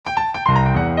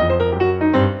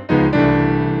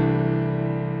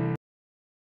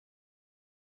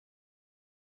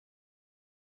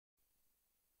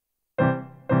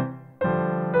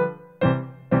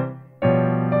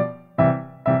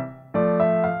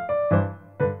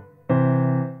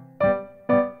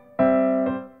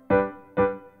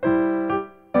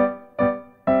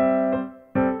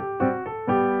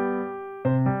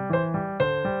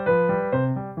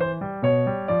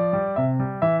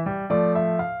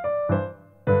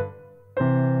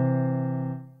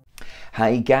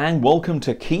Hey gang, welcome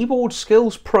to Keyboard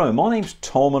Skills Pro. My name's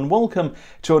Tom and welcome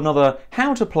to another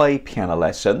How to Play piano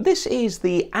lesson. This is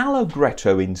the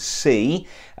Allegretto in C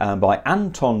by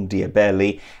Anton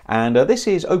Diabelli, and this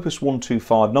is Opus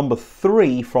 125, number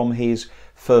 3 from his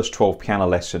First 12 Piano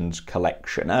Lessons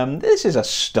collection. This is a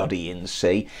study in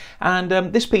C, and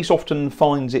this piece often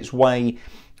finds its way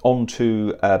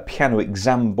onto piano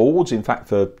exam boards. In fact,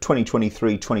 for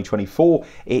 2023-2024,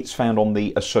 it's found on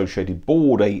the associated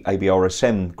board,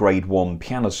 ABRSM Grade 1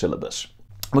 piano syllabus.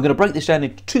 We're going to break this down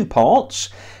into two parts.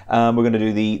 We're going to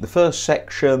do the first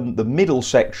section, the middle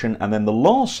section, and then the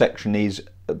last section is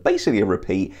basically a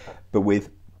repeat, but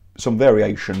with some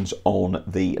variations on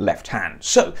the left hand.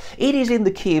 So it is in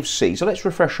the key of C. So let's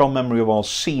refresh our memory of our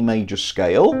C major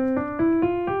scale.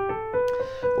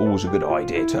 Always a good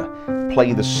idea to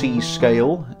play the C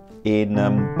scale in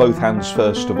both hands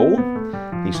first of all.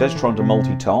 He says, trying to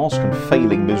multitask and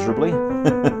failing miserably.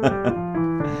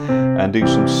 And do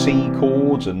some C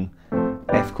chords and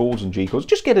F chords and G chords.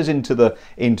 Just get us into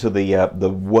the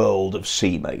world of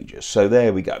C majors. So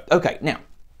there we go. Okay, now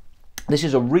this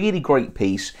is a really great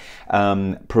piece,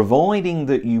 providing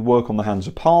that you work on the hands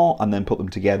apart and then put them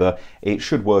together. It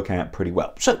should work out pretty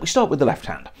well. So we start with the left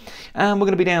hand, and we're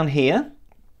going to be down here.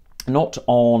 Not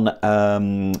on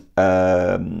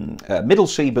middle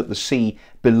C, but the C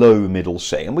below middle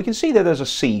C. And we can see that there's a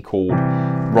C chord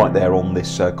right there on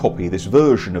this copy, this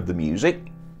version of the music.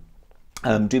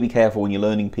 Do be careful when you're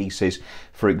learning pieces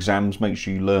for exams. Make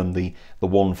sure you learn the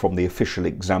one from the official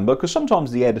exam book, because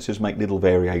sometimes the editors make little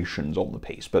variations on the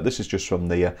piece. But this is just from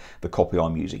the copy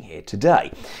I'm using here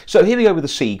today. So here we go with the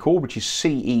C chord, which is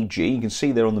C, E, G. You can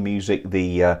see there on the music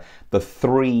the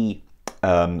three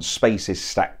spaces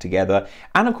stacked together,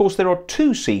 and of course there are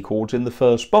two C chords in the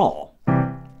first bar.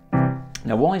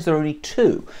 Now why is there only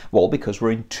two? Well, because we're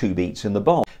in 2 beats in the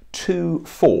bar. 2,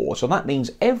 4, so that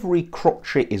means every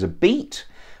crotchet is a beat.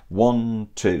 1,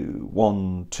 2,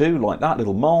 1, 2, like that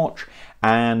little march,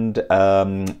 and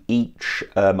each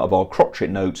of our crotchet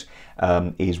notes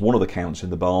is one of the counts in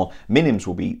the bar. Minims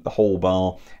will be the whole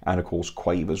bar, and of course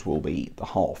quavers will be the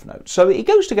half note. So it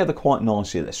goes together quite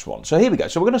nicely, this one. So here we go.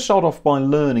 So we're going to start off by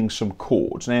learning some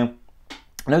chords. Now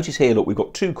notice here, look, we've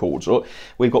got two chords. Look,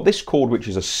 we've got this chord, which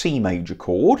is a C major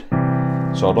chord,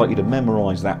 so I'd like you to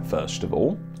memorize that first of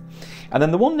all. And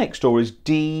then the one next door is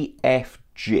D, F,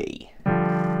 G.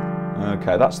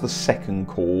 Okay, that's the second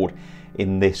chord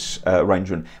in this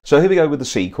arrangement. So here we go with the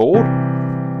C chord.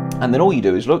 And then all you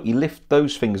do is, look, you lift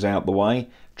those fingers out the way,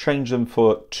 change them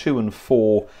for 2 and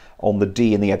 4 on the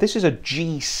D and the F. This is a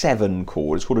G7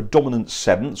 chord. It's called a dominant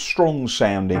 7th, strong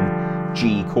sounding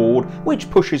G chord, which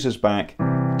pushes us back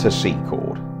to C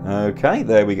chord. Okay,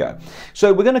 there we go.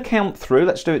 So we're going to count through.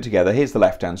 Let's do it together. Here's the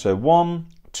left hand. So 1,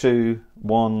 2,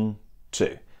 1,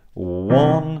 2.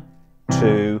 1,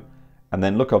 2, and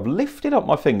then look, I've lifted up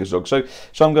my fingers, look. So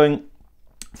I'm going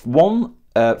 1,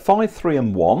 5, 3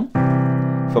 and 1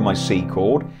 for my C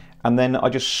chord, and then I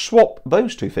just swap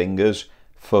those two fingers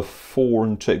for 4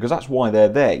 and 2, because that's why they're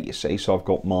there, you see. So I've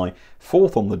got my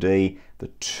 4th on the D, the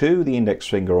 2, the index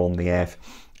finger on the F,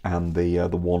 and the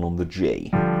 1 on the G.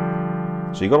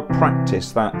 So you've got to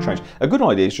practice that change. A good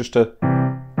idea is just to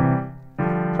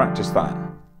practice that.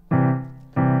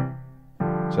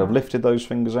 So I've lifted those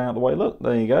fingers out of the way. Look,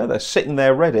 there you go. They're sitting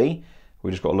there ready.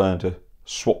 We've just got to learn to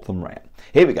swap them around.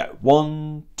 Here we go.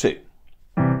 1, 2.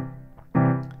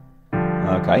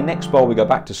 Okay, next bar we go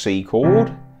back to C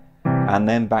chord, and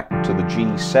then back to the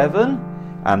G7,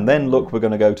 and then look, we're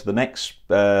going to go to the next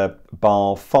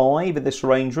bar 5 in this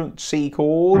arrangement, C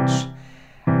chords,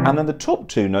 and then the top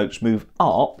two notes move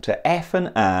up to F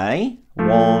and A,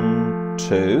 1,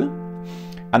 2,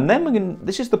 and then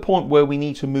this is the point where we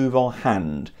need to move our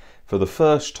hand for the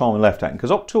first time in left hand,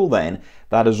 because up till then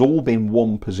that has all been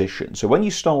one position. So when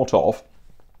you start off,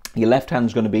 your left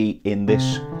hand's going to be in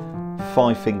this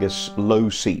 5 fingers low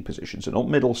C position, so not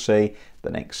middle C, the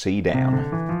next C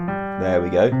down. There we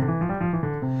go.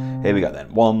 Here we go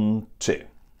then. 1, 2.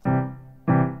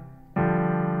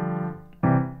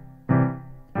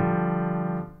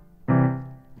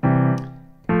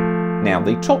 Now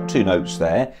the top two notes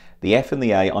there, the F and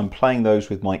the A, I'm playing those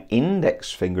with my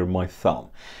index finger and my thumb.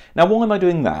 Now why am I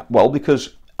doing that? Well,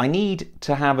 because I need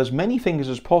to have as many fingers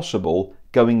as possible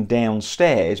going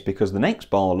downstairs, because the next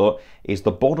bar, look, is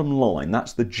the bottom line.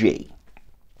 That's the G.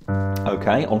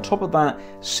 Okay, on top of that,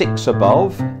 6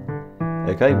 above.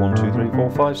 Okay, 1, 2, 3,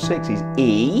 4, 5, 6 is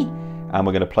E, and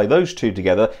we're going to play those two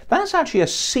together. That's actually a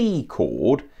C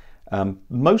chord,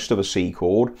 most of a C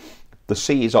chord. The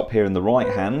C is up here in the right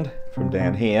hand from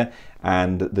down here,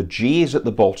 and the G is at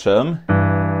the bottom,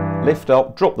 lift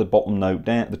up, drop the bottom note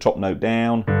down, the top note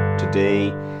down to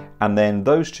D, and then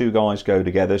those two guys go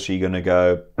together, so you're going to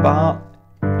go ba,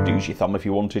 you'd use your thumb if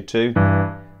you wanted to,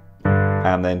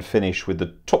 and then finish with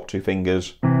the top two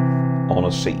fingers on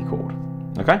a C chord.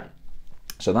 Okay?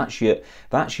 So that's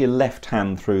your left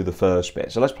hand through the first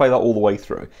bit. So let's play that all the way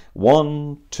through.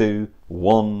 1, 2,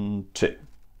 1, 2.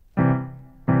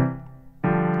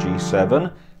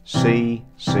 G7, C,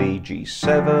 C,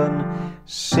 G7,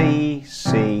 C,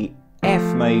 C,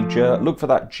 F major. Look for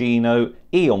that G note,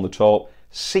 E on the top,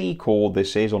 C chord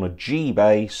this is on a G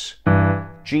bass,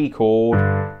 G chord,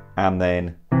 and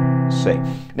then C.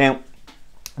 Now,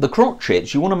 the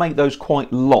crotchets, you want to make those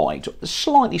quite light,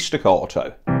 slightly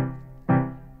staccato,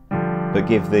 but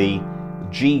give the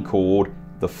G chord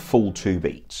the full 2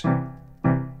 beats. Dum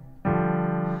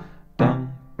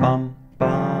bum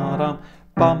ba dum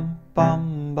bum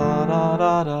bum ba da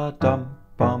da da dum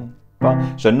bum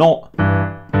bum. So not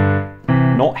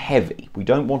heavy. We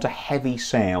don't want a heavy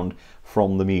sound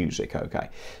from the music. Okay.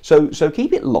 So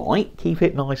keep it light, keep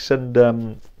it nice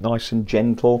and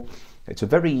gentle. It's a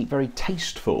very, very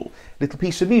tasteful little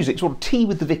piece of music, sort of tea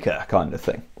with the vicar kind of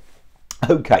thing.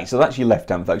 Okay, so that's your left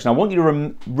hand, folks. Now I want you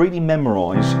to really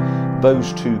memorise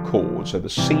those 2 chords. So the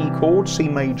C chord, C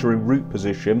major in root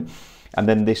position, and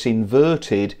then this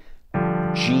inverted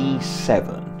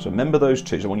G7. So remember those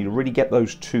 2. So I want you to really get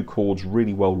those 2 chords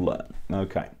really well learned.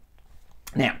 Okay.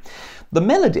 Now, the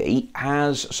melody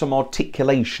has some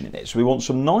articulation in it, so we want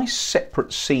some nice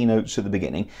separate C notes at the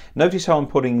beginning. Notice how I'm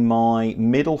putting my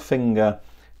middle finger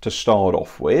to start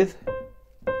off with.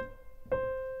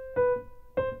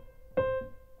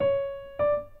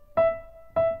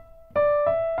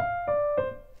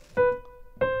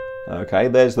 Okay,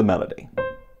 there's the melody.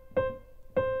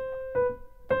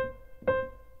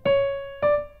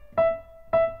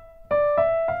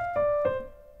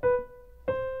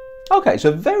 Okay,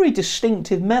 so very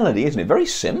distinctive melody, isn't it? Very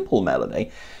simple melody,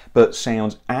 but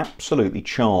sounds absolutely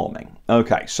charming.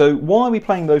 Okay, so why are we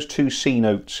playing those 2 C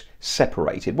notes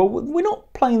separated? Well, we're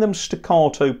not playing them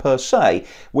staccato per se,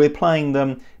 we're playing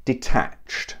them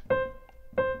detached.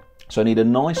 So I need a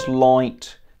nice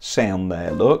light sound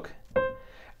there, look.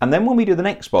 And then when we do the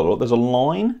next bar, look, there's a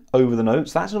line over the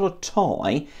notes. That's not a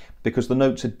tie because the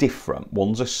notes are different.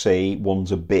 One's a C,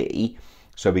 one's a B.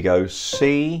 So we go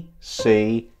C,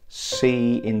 C,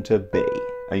 C into B.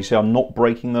 And you see I'm not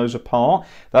breaking those apart.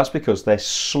 That's because they're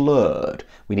slurred.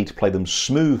 We need to play them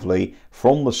smoothly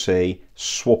from the C,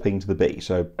 swapping to the B.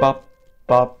 So ba,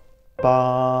 ba,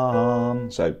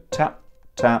 bum. So tap,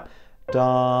 tap,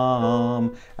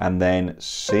 dum. And then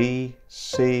C,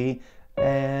 C,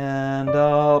 and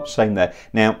up. Same there.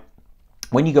 Now,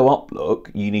 when you go up, look,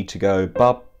 you need to go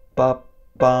ba, ba,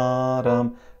 ba,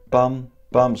 dum, bum,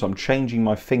 bum. So I'm changing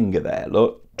my finger there,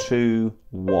 look. 2,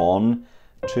 1,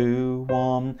 2,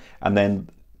 1, and then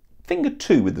finger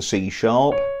 2 with the C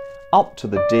sharp, up to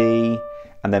the D,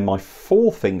 and then my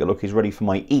 4th finger, look, is ready for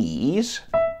my E's,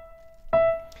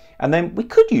 and then we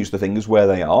could use the fingers where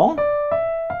they are.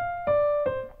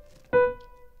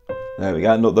 There we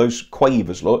go, and look, those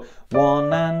quavers, look,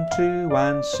 1 and 2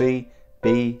 and C,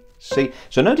 B, C.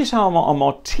 So notice how I'm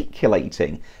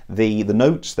articulating the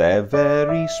notes there,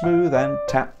 very smooth, and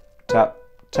tap, tap,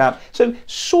 tap. So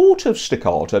sort of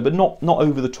staccato, but not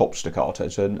over the top staccato.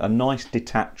 So a nice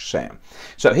detached sound.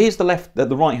 So here's the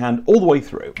right hand all the way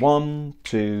through. 1,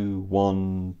 2,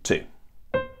 1, 2.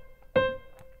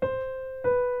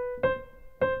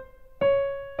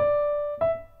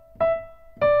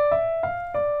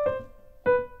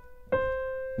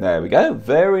 There we go.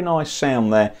 Very nice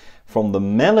sound there from the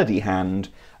melody hand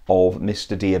of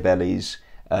Mr. Diabelli's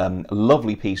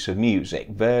lovely piece of music,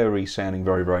 sounding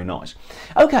very, very nice.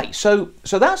 Okay, so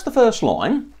that's the first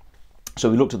line.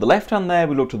 So we looked at the left hand there,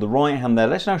 we looked at the right hand there.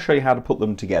 Let's now show you how to put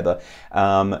them together.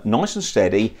 Nice and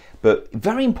steady, but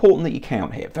very important that you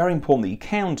count here. Very important that you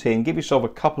count in, give yourself a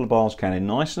couple of bars counting,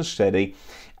 nice and steady.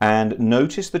 And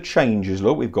notice the changes.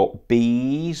 Look, we've got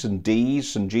B's and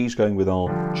D's and G's going with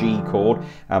our G chord,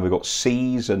 and we've got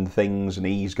C's and things and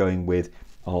E's going with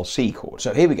our C chord.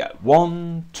 So here we go.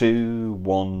 1, 2,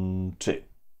 1, 2.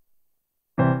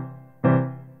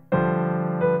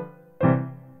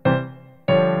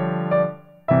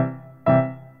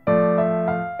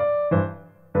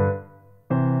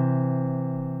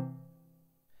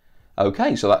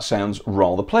 Okay, so that sounds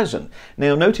rather pleasant.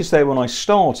 Now notice there when I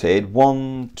started,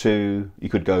 1, 2, you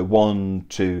could go 1,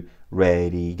 2,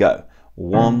 ready, go.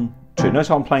 1, 2. Notice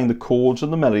how I'm playing the chords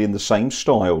and the melody in the same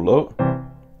style, look.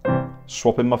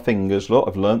 Swapping my fingers, look,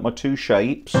 I've learnt my 2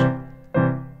 shapes. There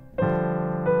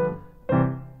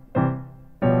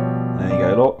you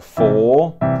go, look,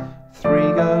 4, 3,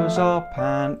 go. goes up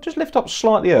and just lift up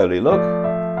slightly early, look.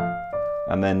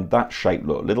 And then that shape,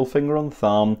 look, little finger on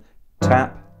thumb,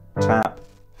 tap, tap,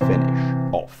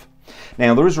 finish, off.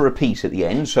 Now there is a repeat at the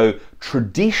end, so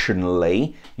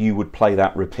traditionally you would play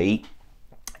that repeat.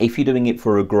 If you're doing it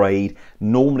for a grade,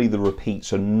 normally the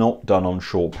repeats are not done on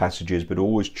short passages, but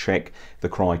always check the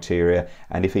criteria,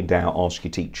 and if in doubt, ask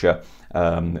your teacher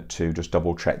to just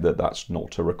double check that that's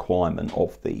not a requirement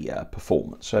of the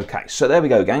performance. Okay, so there we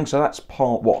go, gang. So that's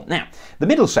part one. Now, the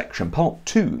middle section, part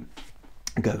two,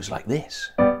 goes like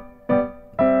this.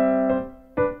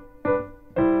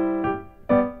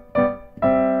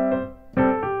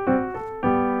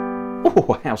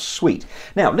 Oh, how sweet.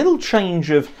 Now, little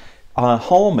change of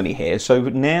harmony here. So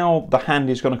now the hand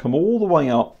is going to come all the way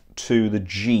up to the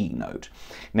G note.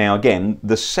 Now again,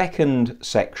 the second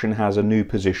section has a new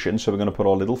position, so we're going to put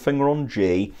our little finger on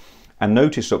G, and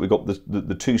notice that we've got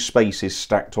the two spaces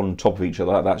stacked on top of each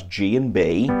other. That's G and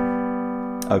B.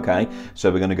 Okay, so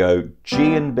we're going to go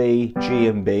G and B, G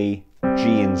and B,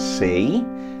 G and C.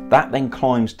 That then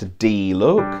climbs to D,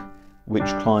 look, which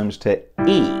climbs to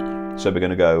E. So we're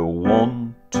going to go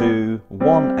 1, 2,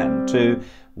 1 and 2,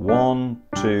 1,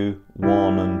 2,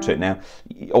 1 and 2. Now,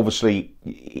 obviously,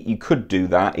 you could do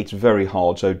that. It's very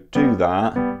hard. So do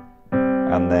that,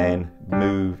 and then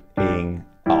moving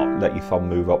up. Let your thumb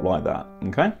move up like that.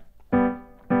 Okay.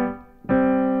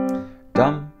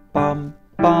 Dum bum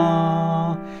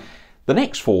ba. The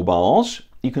next 4 bars,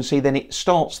 you can see then it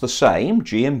starts the same.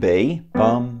 G and B.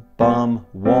 Bum bum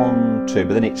 1, 2.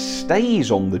 But then it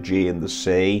stays on the G and the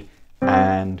C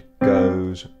and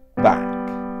goes back.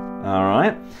 All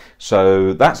right,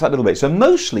 so that's that little bit. So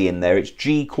mostly in there it's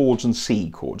G chords and C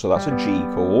chords. So that's a G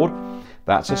chord,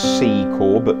 that's a C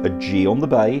chord, but a G on the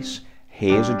bass.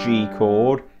 Here's a G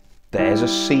chord, there's a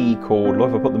C chord. Look,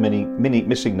 if I put the mini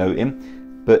missing note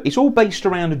in, but it's all based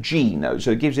around a G note, so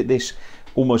it gives it this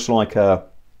almost like a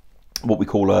what we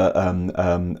call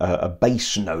a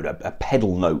bass note, a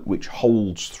pedal note, which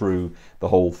holds through the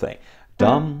whole thing.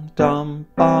 Dum dum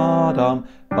ba dum,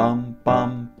 bum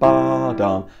bum ba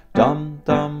dum, dum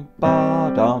dum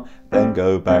ba dum, then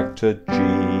go back to G.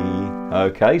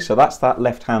 Okay, so that's that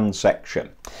left hand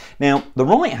section. Now the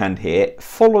right hand here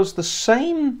follows the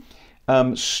same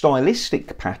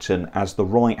stylistic pattern as the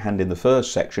right hand in the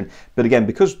first section, but again,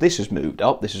 because this has moved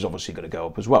up, this is obviously going to go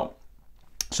up as well.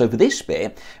 So for this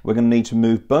bit, we're going to need to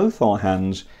move both our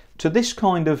hands to this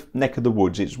kind of neck of the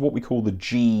woods. It's what we call the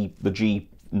G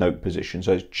note position.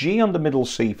 So it's G under middle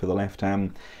C for the left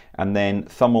hand, and then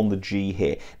thumb on the G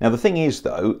here. Now the thing is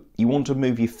though, you want to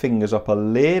move your fingers up a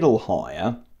little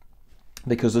higher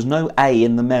because there's no A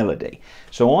in the melody.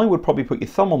 So I would probably put your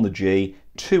thumb on the G,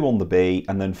 2 on the B,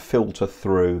 and then filter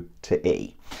through to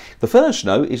E. The first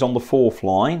note is on the 4th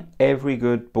line, every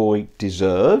good boy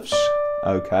deserves.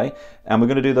 Okay, and we're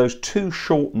going to do those 2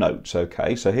 short notes.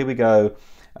 Okay, so here we go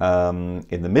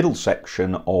in the middle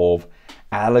section of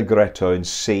Allegretto in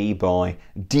C by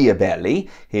Diabelli.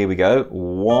 Here we go.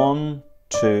 1,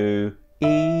 2,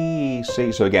 E,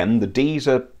 C. So again, the D's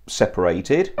are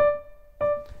separated.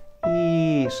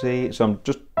 E, C. So I'm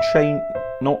just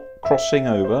not crossing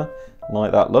over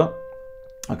like that. Look.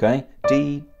 Okay.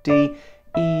 D, D,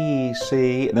 E,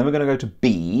 C. And then we're going to go to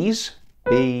B's.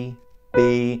 B,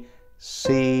 B,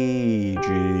 C,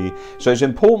 G. So it's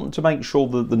important to make sure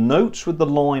that the notes with the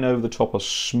line over the top are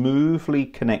smoothly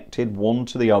connected one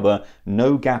to the other,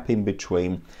 no gap in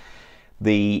between.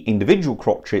 The individual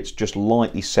crotchets just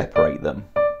lightly separate them.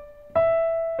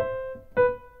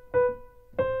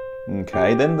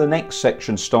 Okay, then the next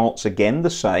section starts again the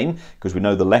same, because we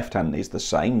know the left hand is the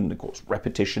same, and of course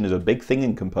repetition is a big thing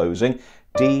in composing.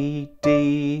 D,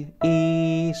 D,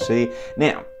 E, C.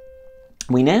 Now,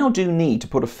 we now do need to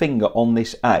put a finger on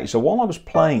this A. So while I was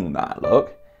playing that,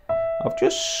 look, I've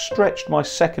just stretched my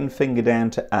second finger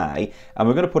down to A, and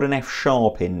we're going to put an F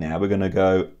sharp in now. We're going to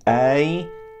go A,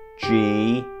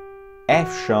 G,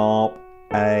 F sharp,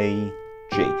 A,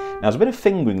 G. Now there's a bit of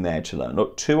fingering there to learn.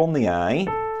 Look, 2 on the A,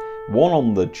 1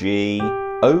 on the G,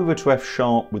 over to F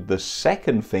sharp with the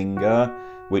second finger,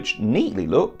 which neatly,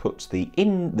 look, puts the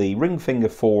ring finger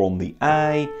 4 on the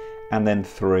A, and then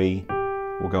 3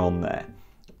 will go on there.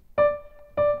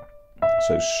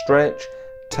 So stretch,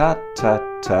 ta ta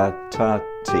ta ta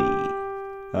T.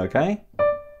 Okay?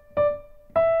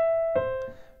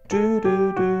 Do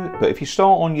do do. But if you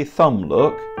start on your thumb,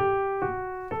 look,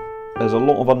 there's a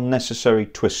lot of unnecessary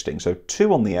twisting. So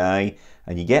 2 on the A,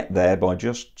 and you get there by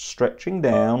just stretching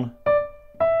down.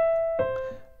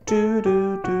 Do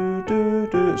do do do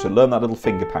do. So learn that little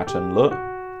finger pattern. Look,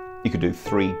 you could do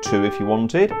 3 2 if you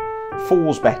wanted.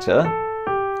 4's better.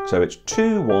 So it's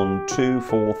 2 1 2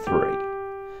 4 3.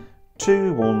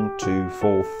 2, 1, 2,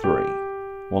 4, 3.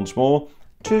 Once more,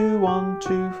 2, 1,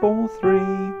 2, 4, 3.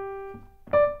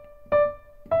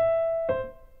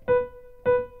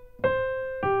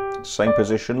 Same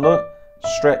position, look,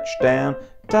 stretch down,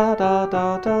 da da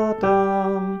da da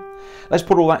dum. Let's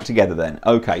put all that together then.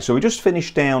 Okay, so we just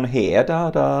finished down here, da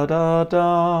da da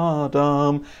da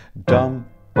dum, dum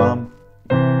bum.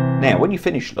 Now, when you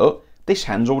finish, look, this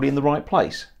hand's already in the right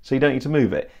place, so you don't need to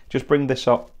move it. Just bring this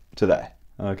up to there.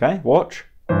 Okay, watch.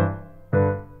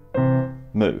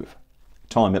 Move.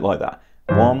 Time it like that.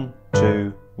 1,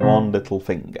 2, 1 little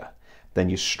finger. Then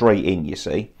you're straight in, you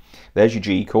see. There's your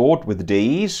G chord with the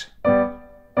D's.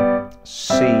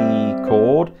 C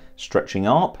chord, stretching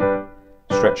up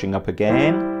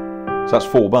again. So that's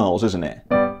 4 bars, isn't it?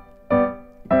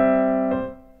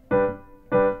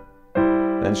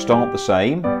 Then start the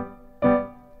same.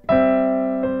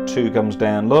 2 comes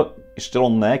down, look, you're still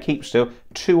on there, keep still.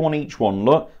 2 on each one,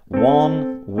 look.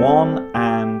 1, 1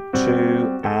 and 2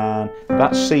 and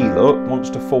that C, look, wants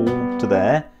to fall to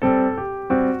there.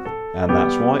 And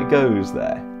that's why it goes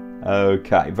there.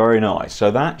 Okay, very nice.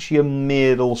 So that's your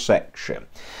middle section.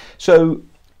 So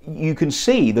you can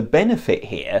see the benefit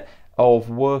here of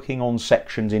working on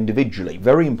sections individually.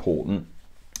 Very important.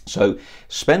 So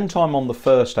spend time on the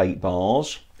first 8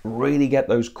 bars, really get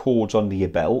those chords under your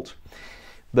belt.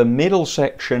 The middle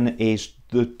section is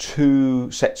the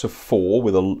 2 sets of 4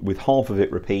 with half of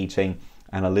it repeating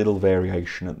and a little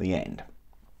variation at the end.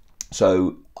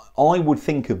 So I would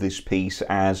think of this piece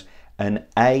as an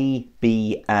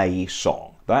ABA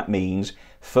song. That means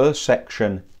first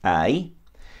section A,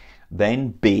 then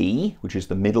B, which is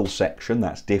the middle section,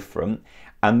 that's different,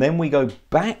 and then we go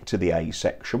back to the A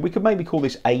section. We could maybe call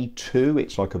this A2,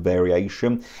 it's like a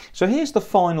variation. So here's the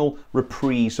final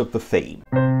reprise of the theme.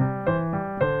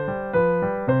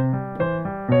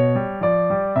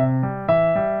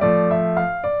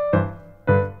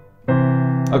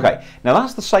 Okay, now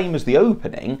that's the same as the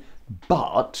opening,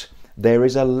 but there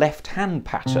is a left hand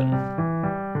pattern.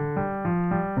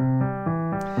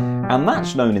 And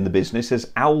that's known in the business as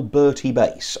Allegretto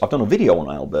bass. I've done a video on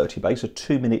Allegretto bass, a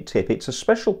 2-minute tip. It's a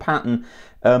special pattern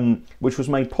which was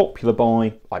made popular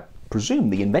by, I presume,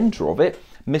 the inventor of it,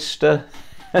 Mr.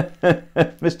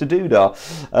 Mr. Duda.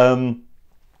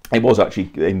 It was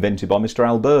actually invented by Mr.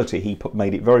 Alberti. He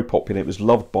made it very popular. It was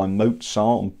loved by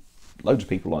Mozart and loads of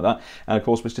people like that. And of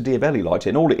course, Mr. Diabelli liked it.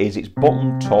 And all it is, it's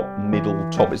bottom, top, middle,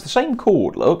 top. It's the same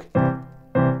chord, look.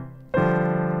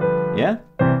 Yeah?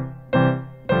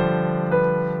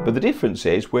 But the difference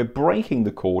is we're breaking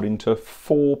the chord into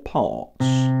 4 parts.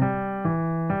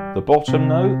 The bottom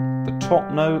note, the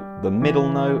top note, the middle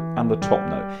note, and the top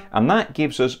note. And that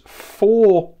gives us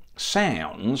 4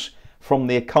 sounds from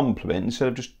the accompaniment instead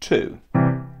of just 2.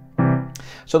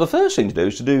 So the first thing to do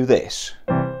is to do this.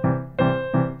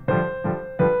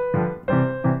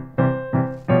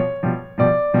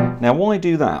 Now why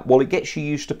do that? Well, it gets you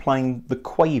used to playing the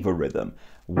quaver rhythm.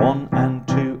 1 and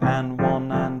 2 and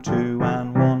 1 and 2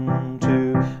 and 1,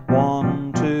 2,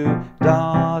 1, 2,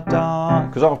 da da.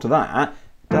 Because after that,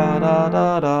 da da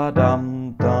da da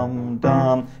dum dum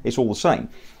dum. It's all the same.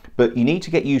 But you need to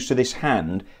get used to this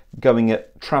hand travelling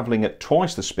at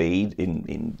twice the speed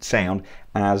in sound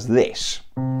as this.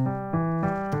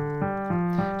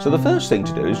 So the first thing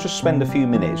to do is just spend a few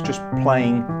minutes just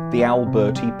playing the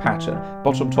Allegretto pattern.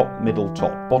 Bottom, top, middle,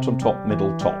 top, bottom, top,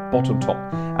 middle, top, bottom, top.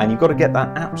 And you've got to get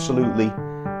that absolutely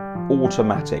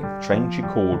automatic. Change your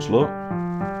chords, look.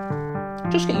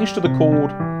 Just get used to the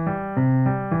chord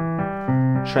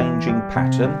changing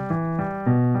pattern.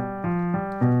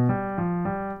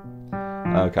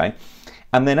 Okay.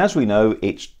 And then as we know,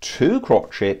 it's 2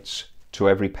 crotchets to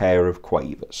every pair of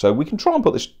quavers. So we can try and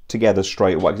put this together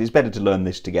straight away, because it's better to learn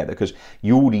this together because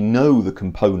you already know the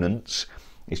components.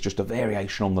 It's just a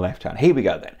variation on the left hand. Here we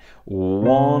go then.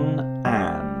 1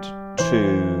 and 2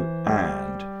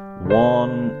 and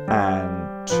 1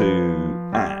 and 2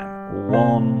 and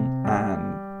 1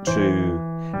 and 2.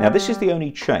 Now this is the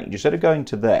only change. Instead of going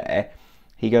to there,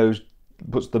 he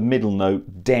puts the middle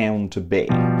note down to B.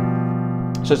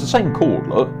 So it's the same chord,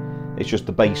 look. It's just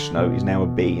the bass note is now a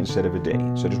B instead of a D.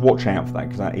 So just watch out for that,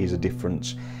 because that is a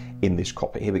difference in this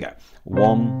copy. Here we go.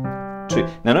 1, 2.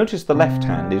 Now notice the left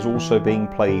hand is also being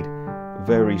played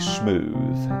very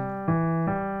smooth.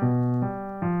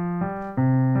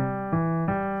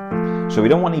 So we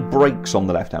don't want any breaks on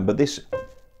the left hand, but this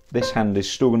hand is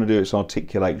still going to do its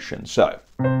articulation. So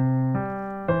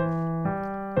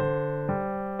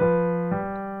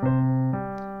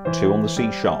two on the C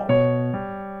sharp.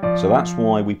 So that's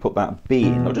why we put that B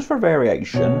in, not just for a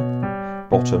variation.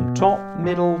 Bottom, top,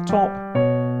 middle, top.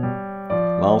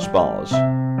 Last bars.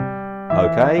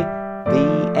 Okay,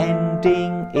 the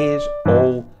ending is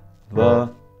all the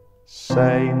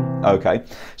same. Okay,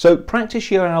 so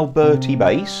practice your Alberti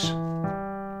bass.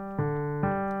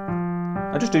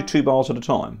 I just do 2 bars at a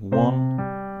time. 1.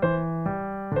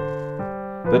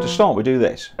 But to start, we do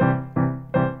this.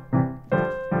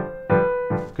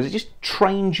 Because it just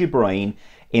trains your brain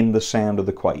in the sound of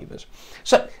the quavers.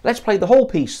 So let's play the whole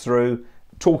piece through,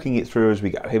 talking it through as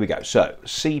we go. Here we go. So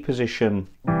C position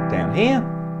down here,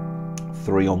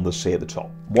 3 on the C at the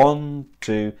top. 1,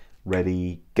 2,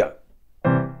 ready, go.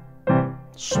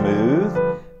 Smooth,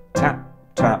 tap,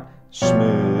 tap,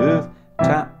 smooth,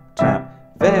 tap,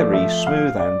 tap, very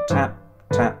smooth, and tap,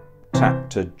 tap, tap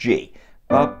to G.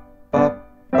 Ba, ba,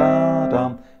 ba,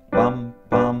 dum, bum,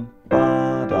 bum,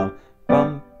 ba, dum,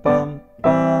 bum, bum,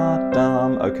 ba,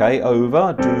 dum. Okay,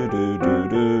 over, do, do, do,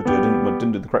 do, do.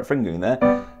 Didn't do the correct fingering there.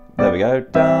 There we go.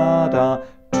 Da, da,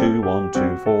 2, 1,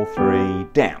 2, 4, 3,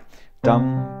 down.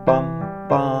 Dum, bum,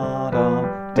 ba,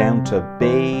 dum, down to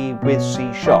B with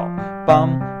C sharp.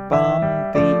 Bum, bum,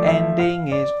 the ending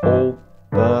is all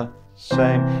the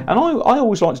same. And I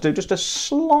always like to do just a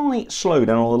slight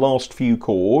slowdown on the last few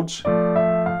chords.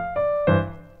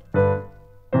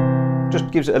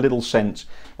 Just gives it a little sense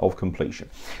of completion.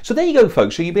 So there you go,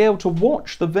 folks. So you'll be able to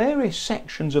watch the various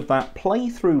sections of that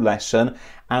playthrough lesson,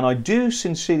 and I do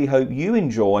sincerely hope you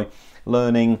enjoy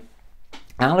learning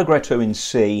Allegretto in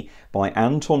C by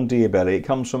Anton Diabelli. It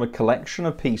comes from a collection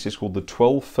of pieces called the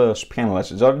 12 First Piano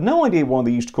Lessons. I have no idea why they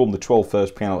used to call them the 12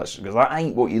 First Piano Lessons, because that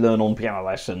ain't what you learn on piano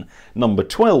lesson number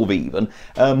 12 even.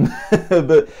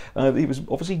 But it was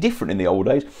obviously different in the old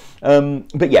days.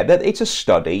 But yeah, it's a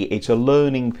study, it's a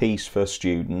learning piece for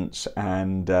students,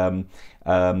 and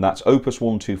that's Opus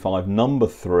 125, number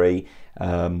 3.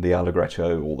 The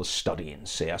Allegretto, or the study in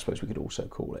C, I suppose we could also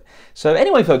call it. So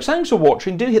anyway, folks, thanks for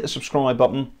watching. Do hit the subscribe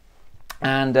button.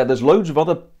 And there's loads of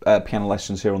other piano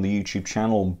lessons here on the YouTube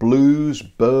channel on blues,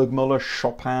 Bergmuller,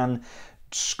 Chopin,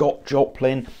 Scott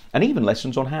Joplin, and even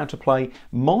lessons on how to play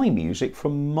my music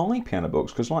from my piano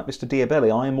books, because like Mr.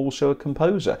 Diabelli, I am also a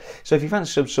composer. So if you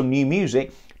fancy some new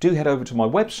music, do head over to my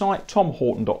website,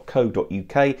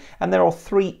 tomhorton.co.uk, and there are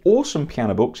 3 awesome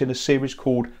piano books in a series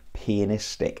called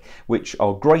Pianistic, which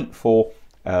are great for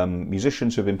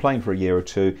musicians who have been playing for a year or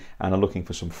 2 and are looking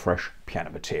for some fresh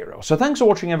piano material. So thanks for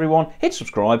watching, everyone. Hit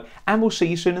subscribe, and we'll see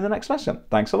you soon in the next lesson.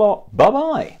 Thanks a lot.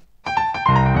 Bye-bye.